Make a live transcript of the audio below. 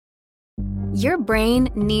Your brain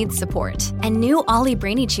needs support, and new Ollie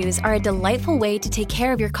Brainy Chews are a delightful way to take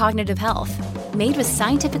care of your cognitive health. Made with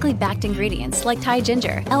scientifically backed ingredients like Thai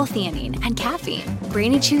ginger, L-theanine, and caffeine,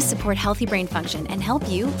 Brainy Chews support healthy brain function and help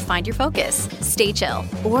you find your focus, stay chill,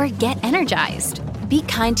 or get energized. Be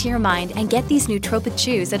kind to your mind and get these nootropic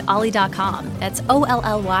chews at ollie.com. That's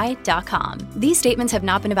OLLY.com. These statements have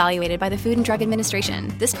not been evaluated by the Food and Drug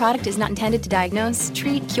Administration. This product is not intended to diagnose,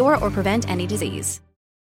 treat, cure, or prevent any disease.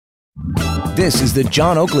 This is the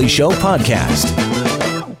John Oakley Show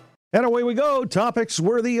podcast. And away we go. Topics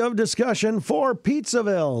worthy of discussion for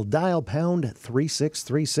Pizzaville. Dial pound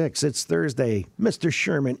 3636. It's Thursday. Mr.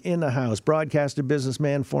 Shurman in the house. Broadcaster,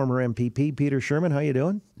 businessman, former MPP, Peter Shurman. How you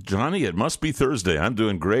doing? Johnny, it must be Thursday. I'm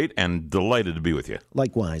doing great and delighted to be with you.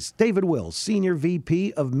 Likewise. David Wills, Senior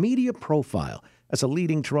VP of Media Profile. That's a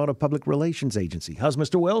leading Toronto public relations agency. How's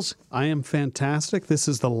Mr. Wills? I am fantastic. This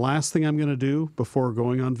is the last thing I'm going to do before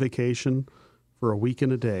going on vacation for a week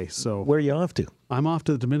and a day. So where are you off to? I'm off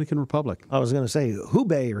to the Dominican Republic. I was going to say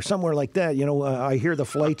Hubei or somewhere like that. You know, I hear the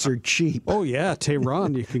flights are cheap. Oh, yeah.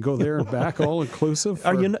 Tehran. You can go there and back, all inclusive.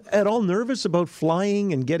 Are you at all nervous about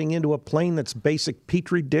flying and getting into a plane that's basic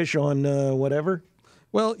Petri dish on whatever?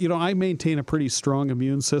 Well, you know, I maintain a pretty strong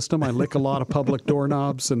immune system. I lick a lot of public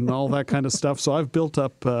doorknobs and all that kind of stuff. So I've built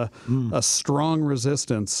up a strong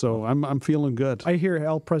resistance. So I'm feeling good. I hear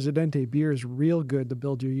El Presidente beer is real good to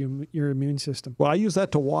build your immune system. Well, I use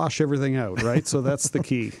that to wash everything out, right? So that's the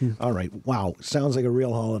key. All right. Wow. Sounds like a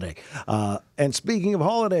real holiday. And speaking of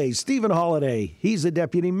holidays, Stephen Holyday. He's the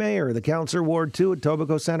deputy mayor, the Councillor Ward 2 at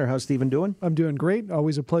Etobicoke Centre. How's Stephen doing? I'm doing great.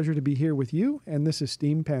 Always a pleasure to be here with you and this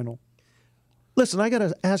esteemed panel. Listen, I got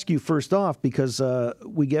to ask you first off, because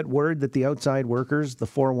we get word that the outside workers, the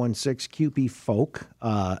 416 CUPE folk,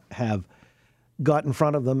 have got in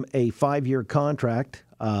front of them a 5-year contract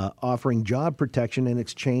offering job protection in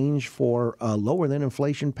exchange for lower than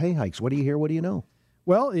inflation pay hikes. What do you hear? What do you know?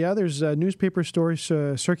 Well, yeah, there's newspaper stories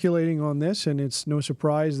circulating on this, and it's no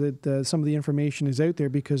surprise that some of the information is out there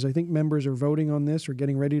because I think members are voting on this or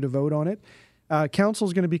getting ready to vote on it. Council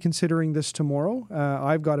is going to be considering this tomorrow.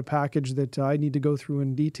 I've got a package that I need to go through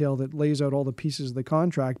in detail that lays out all the pieces of the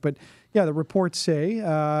contract. But yeah, the reports say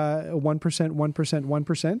 1%, 1%,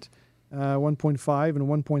 1%, 1.5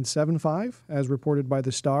 and 1.75 as reported by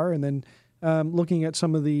the Star. And then looking at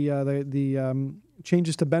some of the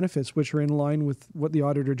changes to benefits, which are in line with what the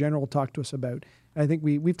Auditor General talked to us about. I think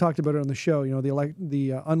we've talked about it on the show, you know,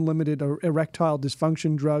 the unlimited erectile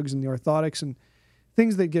dysfunction drugs and the orthotics and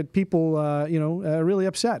things that get people, really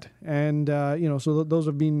upset. And, so those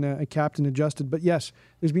have been capped and adjusted. But yes,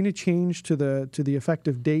 there's been a change to the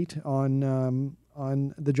effective date on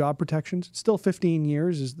the job protections. Still 15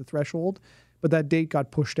 years is the threshold, but that date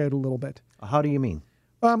got pushed out a little bit. How do you mean?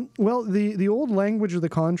 Well, the old language of the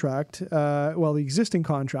contract, the existing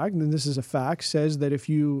contract, and this is a fact, says that if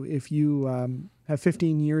you have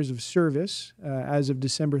 15 years of service as of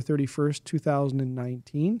December 31st,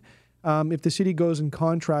 2019, if the city goes and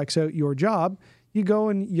contracts out your job, you go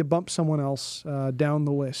and you bump someone else down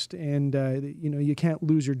the list, and you can't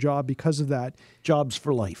lose your job because of that. Jobs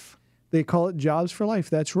for life. They call it jobs for life.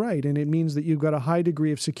 That's right, and it means that you've got a high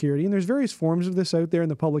degree of security. And there's various forms of this out there in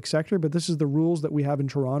the public sector, but this is the rules that we have in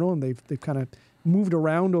Toronto, and they've kind of moved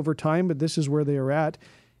around over time, but this is where they are at.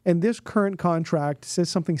 And this current contract says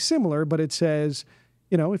something similar, but it says,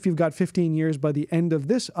 if you've got 15 years by the end of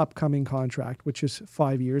this upcoming contract, which is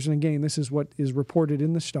 5 years, and again, this is what is reported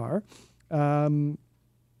in the Star,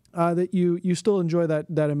 that you still enjoy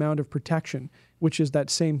that amount of protection, which is that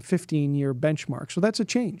same 15-year benchmark. So that's a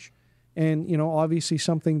change. And, obviously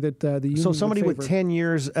something that the union So somebody with 10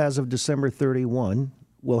 years as of December 31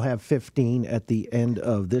 will have 15 at the end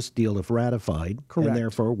of this deal if ratified. Correct. And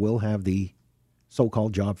therefore will have the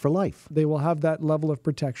so-called job for life. They will have that level of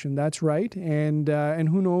protection. That's right. And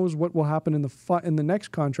who knows what will happen in the next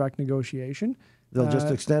contract negotiation. They'll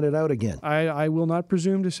just extend it out again. I will not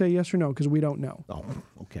presume to say yes or no because we don't know. Oh,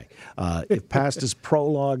 okay. If past is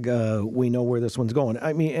prologue, we know where this one's going.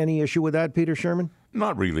 I mean, any issue with that, Peter Shurman?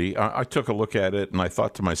 Not really. I took a look at it and I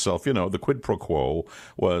thought to myself, the quid pro quo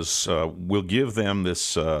was we'll give them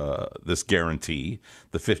this guarantee,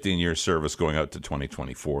 the 15-year service going out to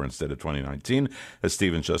 2024 instead of 2019, as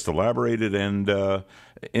Stephen just elaborated. And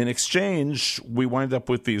in exchange, we wind up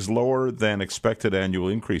with these lower than expected annual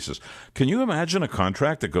increases. Can you imagine a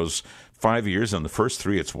contract that goes 5 years, and the first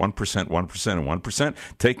 3 it's 1%, 1%, and 1%?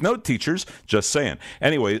 Take note, teachers. Just saying.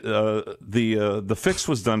 Anyway, the fix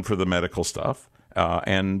was done for the medical stuff.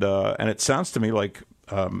 And it sounds to me like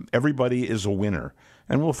everybody is a winner.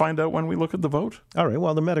 and we'll find out when we look at the vote. All right.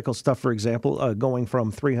 Well, the medical stuff, for example, going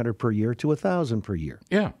from $300 per year to $1,000 per year.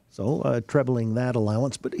 Yeah. So trebling that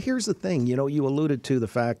allowance. But here's the thing, you alluded to the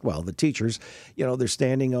fact, the teachers, they're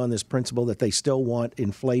standing on this principle that they still want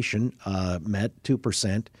inflation met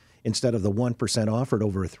 2% instead of the 1% offered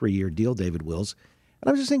over a 3-year deal, David Wills. And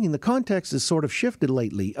I was just thinking the context has sort of shifted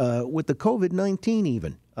lately with the COVID-19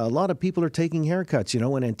 even. A lot of people are taking haircuts,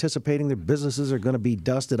 and anticipating their businesses are going to be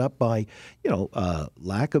dusted up by,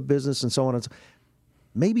 lack of business and so on and so on.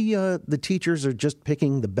 Maybe the teachers are just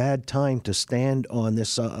picking the bad time to stand on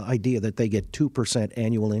this idea that they get 2%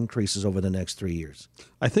 annual increases over the next 3 years.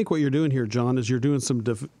 I think what you're doing here, John, is you're doing some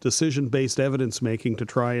decision-based evidence making to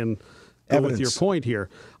try and go with your point here.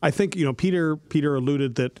 I think, Peter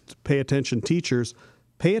alluded that pay attention teachers,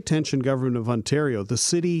 pay attention Government of Ontario. The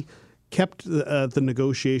city kept the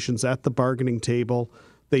negotiations at the bargaining table.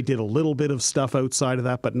 They did a little bit of stuff outside of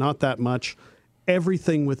that, but not that much.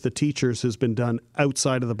 Everything with the teachers has been done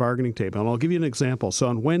outside of the bargaining table. And I'll give you an example. So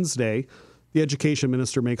on Wednesday, the education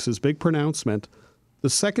minister makes his big pronouncement. The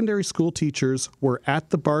secondary school teachers were at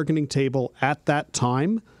the bargaining table at that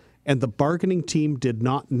time, and the bargaining team did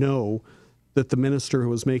not know that the minister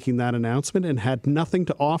was making that announcement and had nothing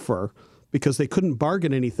to offer because they couldn't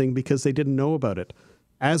bargain anything because they didn't know about it.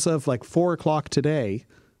 As of 4 o'clock today,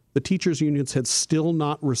 the teachers' unions had still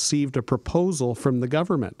not received a proposal from the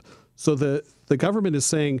government. So the government is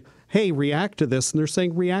saying, hey, react to this. And they're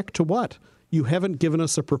saying, react to what? You haven't given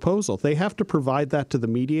us a proposal. They have to provide that to the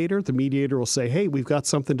mediator. The mediator will say, hey, we've got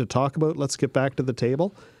something to talk about. Let's get back to the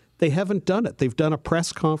table. They haven't done it. They've done a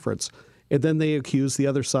press conference. And then they accuse the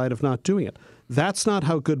other side of not doing it. That's not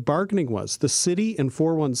how good bargaining was. The city and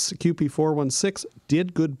QP 416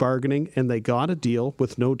 did good bargaining, and they got a deal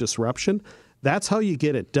with no disruption. That's how you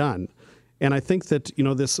get it done. And I think that,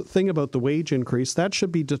 this thing about the wage increase, that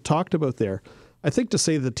should be talked about there. I think to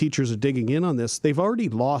say the teachers are digging in on this, they've already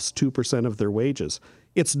lost 2% of their wages.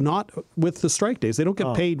 It's not with the strike days. They don't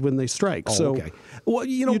get paid when they strike. Okay. Well,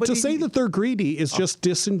 but to say that they're greedy is just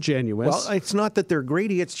disingenuous. Well, it's not that they're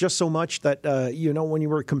greedy. It's just so much that, when you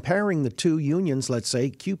were comparing the two unions, let's say,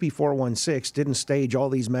 QP 416 didn't stage all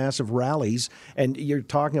these massive rallies, and you're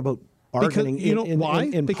talking about bargaining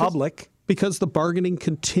in public. Because the bargaining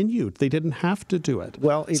continued. They didn't have to do it.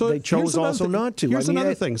 Well, they chose also not to. Here's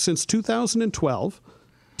another thing. Since 2012,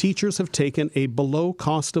 teachers have taken a below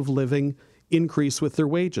cost of living increase with their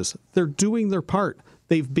wages. They're doing their part.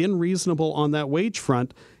 They've been reasonable on that wage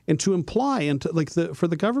front. And to imply, and for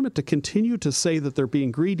the government to continue to say that they're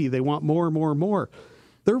being greedy, they want more and more and more.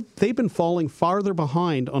 They've been falling farther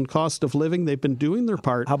behind on cost of living. They've been doing their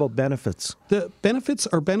part. How about benefits? The benefits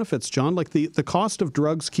are benefits, John. The cost of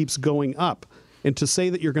drugs keeps going up. And to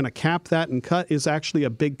say that you're going to cap that and cut is actually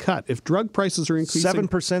a big cut. If drug prices are increasing...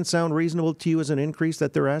 7% sound reasonable to you as an increase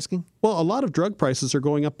that they're asking? Well, a lot of drug prices are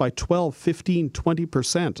going up by 12, 15,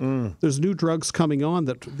 20%. There's new drugs coming on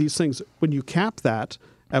that these things, when you cap that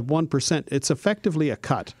at 1%, it's effectively a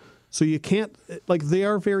cut. So you can't... they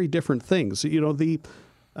are very different things.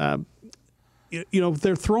 They're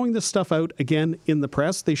throwing this stuff out again in the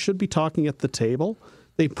press. They should be talking at the table.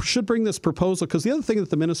 They should bring this proposal, because the other thing that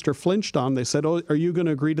the minister flinched on, they said, oh, are you going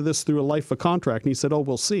to agree to this through a life of contract? And he said, oh,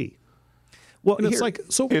 we'll see. Well, and it's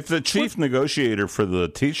so if the chief negotiator for the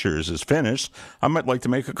teachers is finished, I might like to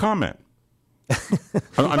make a comment.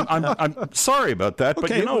 I'm sorry about that, but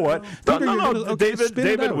you know what?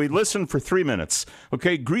 David, we listened for 3 minutes.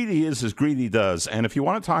 Okay, greedy is as greedy does. And if you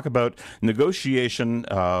want to talk about negotiation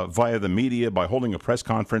via the media by holding a press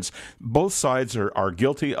conference, both sides are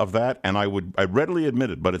guilty of that, and I readily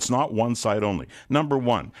admit it, but it's not one side only. Number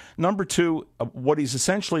one. Number two, what he's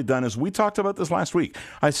essentially done is, we talked about this last week.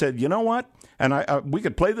 I said, you know what? And we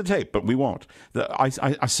could play the tape, but we won't. I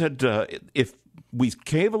said, if we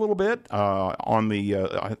cave a little bit on the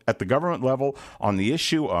at the government level on the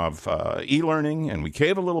issue of e-learning, and we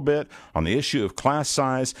cave a little bit on the issue of class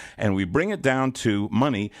size, and we bring it down to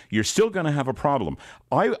money, you're still going to have a problem.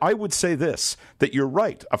 I would say this, that you're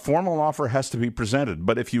right. A formal offer has to be presented.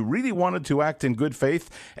 But if you really wanted to act in good faith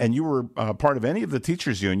and you were part of any of the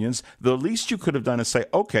teachers' unions, the least you could have done is say,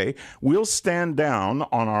 okay, we'll stand down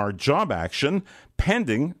on our job action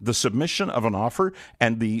pending the submission of an offer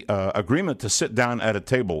and the agreement to sit down at a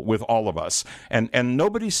table with all of us. And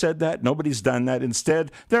nobody said that. Nobody's done that.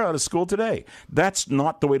 Instead, they're out of school today. That's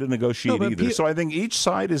not the way to negotiate either. So I think each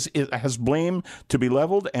side has blame to be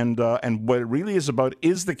leveled, and what it really is about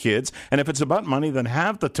is the kids. And if it's about money, then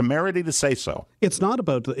have the temerity to say so. It's not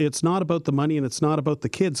about the money, and it's not about the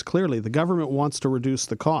kids. Clearly, the government wants to reduce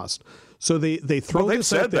the cost. So they throw they've this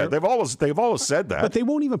said out there. that. They've always said that. But they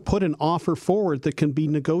won't even put an offer forward that can be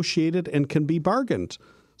negotiated and can be bargained.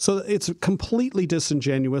 So it's completely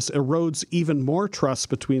disingenuous, erodes even more trust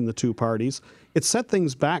between the two parties. It set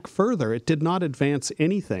things back further. It did not advance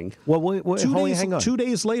anything. Well, wait, hang on. 2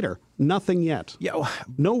 days later, nothing yet. Yeah,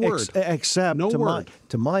 no word. Except no word.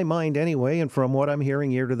 To my mind anyway, and from what I'm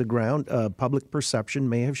hearing ear to the ground, public perception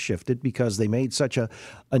may have shifted because they made such an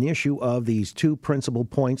issue of these two principal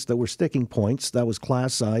points that were sticking points. That was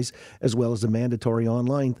class size as well as the mandatory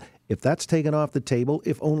online. If that's taken off the table,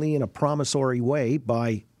 if only in a promissory way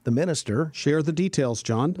by the minister. Share the details,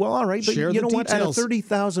 John. Well, all right, but Share you know the what? At a details.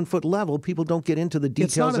 30,000-foot level, people don't get into the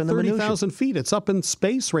details It's not and at the minutiae. 30,000 feet. It's up in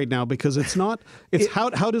space right now because it's not. It's how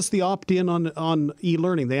does the opt-in on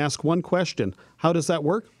e-learning? They ask one question. How does that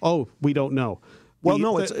work? Oh, we don't know. Well,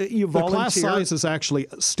 no, it's you volunteer. The class size is actually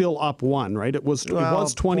still up one, right? It was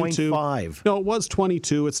 22. 0.5. No, it was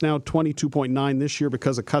 22. It's now 22.9 this year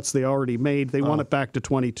because of cuts they already made. They want it back to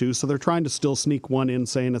 22, so they're trying to still sneak one in,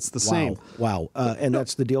 saying it's the same. Wow, and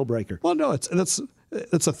that's the deal breaker. Well, no, it's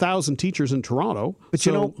 1,000 teachers in Toronto. But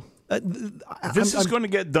so, this is going to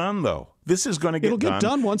get done, though. This is going to get done. It'll get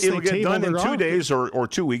done once It'll they get table done in their 2 days or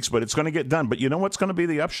 2 weeks, but it's going to get done. But you know what's going to be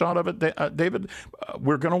the upshot of it, David?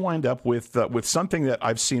 We're going to wind up with something that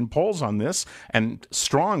I've seen polls on this, and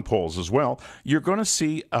strong polls as well. You're going to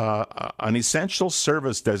see an essential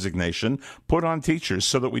service designation put on teachers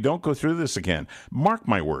so that we don't go through this again. Mark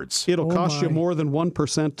my words. It'll cost you more than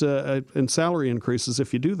 1% in salary increases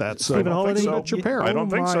if you do that. So Stephen Holyday, that's your pair. I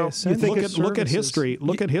don't think so. Look at history.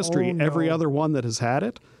 Look at history. Every other one that has had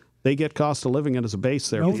it, they get cost of living as a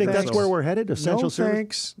base there. You think that's where we're headed? Essential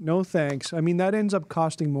service? No thanks. I mean, that ends up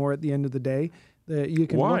costing more at the end of the day.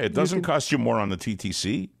 Why? It doesn't cost you more on the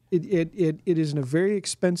TTC. It is a very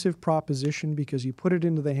expensive proposition because you put it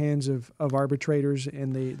into the hands of arbitrators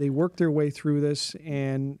and they work their way through this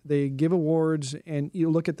and they give awards and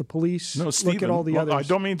you look at the police, look at all the others. I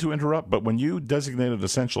don't mean to interrupt, but when you designated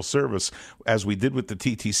essential service, as we did with the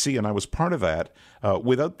TTC, and I was part of that,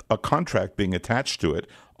 without a contract being attached to it,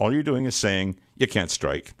 all you're doing is saying you can't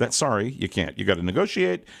strike. Sorry, you can't. You got to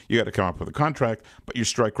negotiate. You got to come up with a contract, but your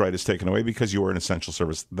strike right is taken away because you were an essential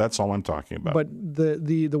service. That's all I'm talking about. But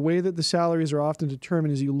the way that the salaries are often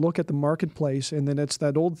determined is you look at the marketplace, and then it's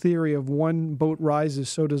that old theory of one boat rises,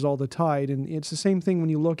 so does all the tide. And it's the same thing when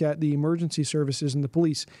you look at the emergency services and the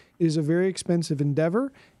police. It is a very expensive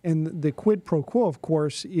endeavor, and the quid pro quo, of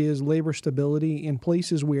course, is labor stability in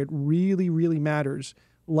places where it really, really matters.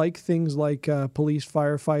 Like things like police,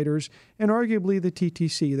 firefighters, and arguably the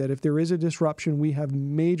TTC, that if there is a disruption, we have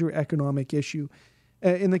major economic issue.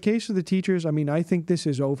 In the case of the teachers, I mean, I think this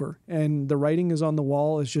is over, and the writing is on the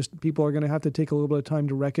wall. It's just people are going to have to take a little bit of time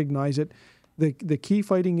to recognize it. The key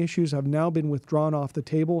fighting issues have now been withdrawn off the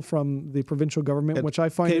table from the provincial government, which I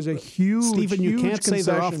find is a huge, Stephen, you can't say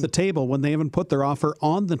they're off the table when they haven't put their offer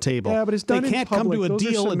on the table. Yeah, but it's done They can't in public. come to a Those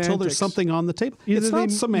are deal until there's semantics. something on the table. Either It's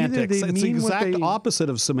not semantics. It's the exact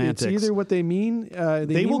opposite of semantics. It's either what they mean, they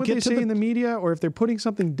mean will what get they to say in the media, or if they're putting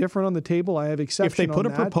something different on the table, I have exception If they put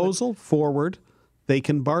on a that, proposal forward, they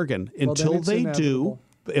can bargain. Until it's they inevitable.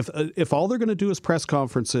 do, if all they're going to do is press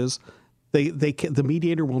conferences, the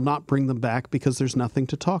mediator will not bring them back because there's nothing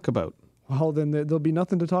to talk about. Well, then there'll be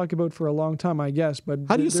nothing to talk about for a long time, I guess. But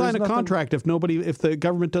how do you sign a contract if the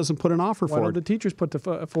government doesn't put an offer Why forward? don't the teachers put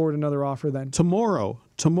forward another offer then? Tomorrow,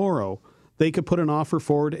 they could put an offer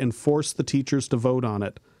forward and force the teachers to vote on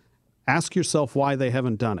it. Ask yourself why they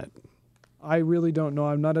haven't done it. I really don't know.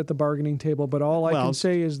 I'm not at the bargaining table, but all I can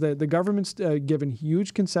say is that the government's given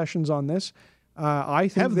huge concessions on this. I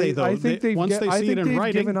think have they though? I think they've once they see it in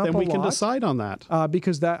writing, then we can decide on that.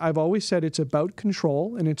 Because I've always said it's about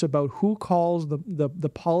control and it's about who calls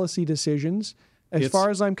the policy decisions. As far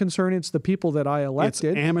as I'm concerned, it's the people that I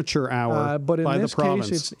elected. It's amateur hour but in by this the province.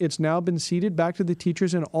 case, it's now been ceded back to the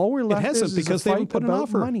teachers, and all we're left is because they haven't put an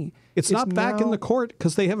offer. Money. It's not back in the court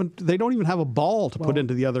because they don't even have a ball to put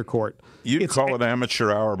into the other court. You'd call it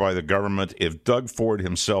amateur hour by the government if Doug Ford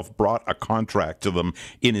himself brought a contract to them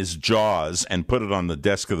in his jaws and put it on the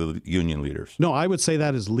desk of the union leaders. No, I would say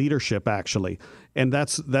that is leadership, actually. And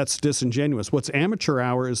that's disingenuous. What's amateur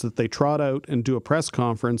hour is that they trot out and do a press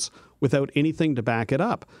conference without anything to back it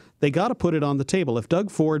up. They got to put it on the table. If Doug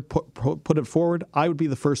Ford put it forward, I would be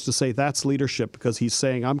the first to say that's leadership because he's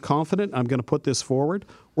saying, I'm confident, I'm going to put this forward.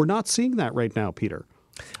 We're not seeing that right now, Peter.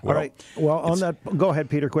 All right. Well, on that, go ahead,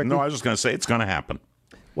 Peter, quickly. No, I was just going to say it's going to happen.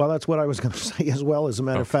 Well, that's what I was going to say as well. As a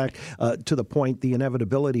matter of fact, to the point, the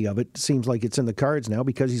inevitability of it seems like it's in the cards now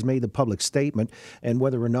because he's made the public statement, and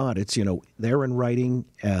whether or not it's, there in writing,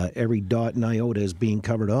 every dot and iota is being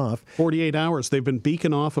covered off. 48 hours. They've been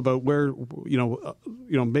beacon off about where,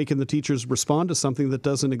 making the teachers respond to something that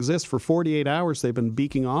doesn't exist. For 48 hours, they've been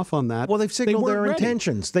beaking off on that. Well, they've signaled their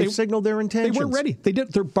intentions. They've signaled their intentions. They weren't ready.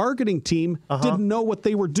 Their bargaining team didn't know what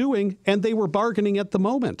they were doing, and they were bargaining at the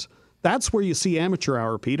moment. That's where you see amateur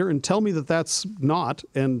hour, Peter, and tell me that that's not,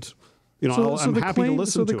 and I'm happy to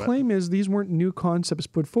listen to it. So the claim is these weren't new concepts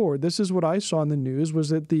put forward. This is what I saw in the news, was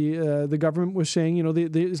that the government was saying,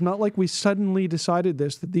 it's not like we suddenly decided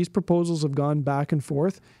this, that these proposals have gone back and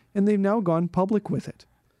forth, and they've now gone public with it.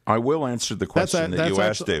 I will answer the question that you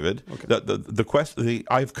asked, David. Okay.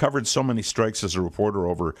 I've covered so many strikes as a reporter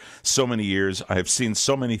over so many years. I have seen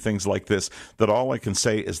so many things like this that all I can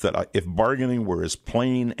say is that if bargaining were as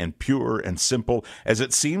plain and pure and simple as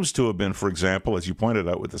it seems to have been, for example, as you pointed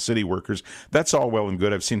out with the city workers, that's all well and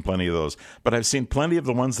good. I've seen plenty of those. But I've seen plenty of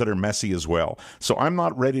the ones that are messy as well. So I'm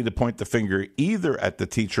not ready to point the finger either at the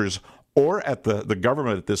teachers or at the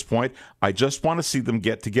government at this point. I just want to see them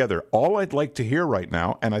get together. All I'd like to hear right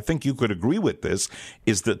now, and I think you could agree with this,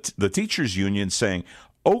 is that the teachers union saying,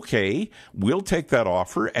 okay, we'll take that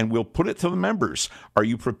offer and we'll put it to the members. Are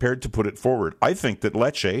you prepared to put it forward? I think that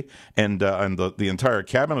Lecce and the entire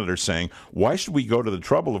cabinet are saying, why should we go to the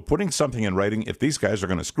trouble of putting something in writing if these guys are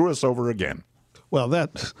going to screw us over again? Well,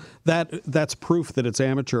 that's proof that it's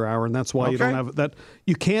amateur hour, and that's why you don't have that.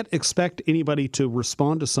 You can't expect anybody to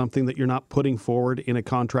respond to something that you're not putting forward in a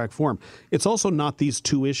contract form. It's also not these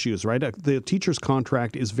two issues, right? The teacher's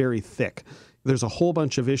contract is very thick. There's a whole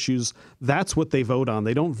bunch of issues. That's what they vote on.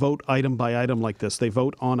 They don't vote item by item like this. They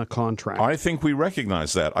vote on a contract. I think we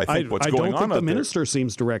recognize that. I think what's going on out there. I don't think the minister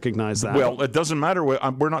seems to recognize that. Well, it doesn't matter.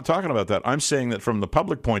 We're not talking about that. I'm saying that from the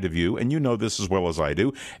public point of view, and you know this as well as I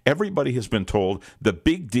do, everybody has been told the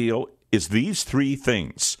big deal is these three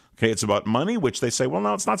things. Okay, it's about money, which they say, well,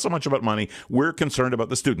 no, it's not so much about money. We're concerned about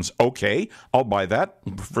the students. Okay, I'll buy that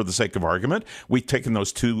for the sake of argument. We've taken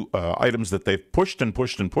those two items that they've pushed and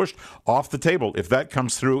pushed and pushed off the table. If that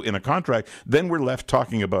comes through in a contract, then we're left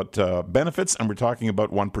talking about benefits, and we're talking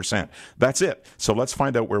about 1%. That's it. So let's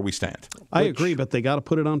find out where we stand. I agree, but they got to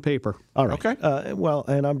put it on paper. All right. Okay. Well,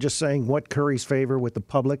 and I'm just saying what curries favor with the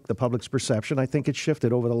public's perception. I think it's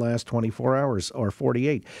shifted over the last 24 hours or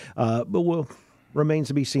 48. But remains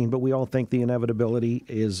to be seen, but we all think the inevitability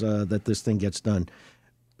is that this thing gets done,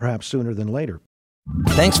 perhaps sooner than later.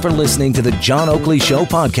 Thanks for listening to the John Oakley Show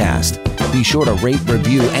podcast. Be sure to rate,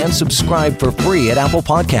 review, and subscribe for free at Apple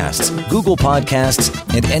Podcasts, Google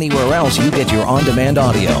Podcasts, and anywhere else you get your on-demand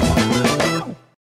audio.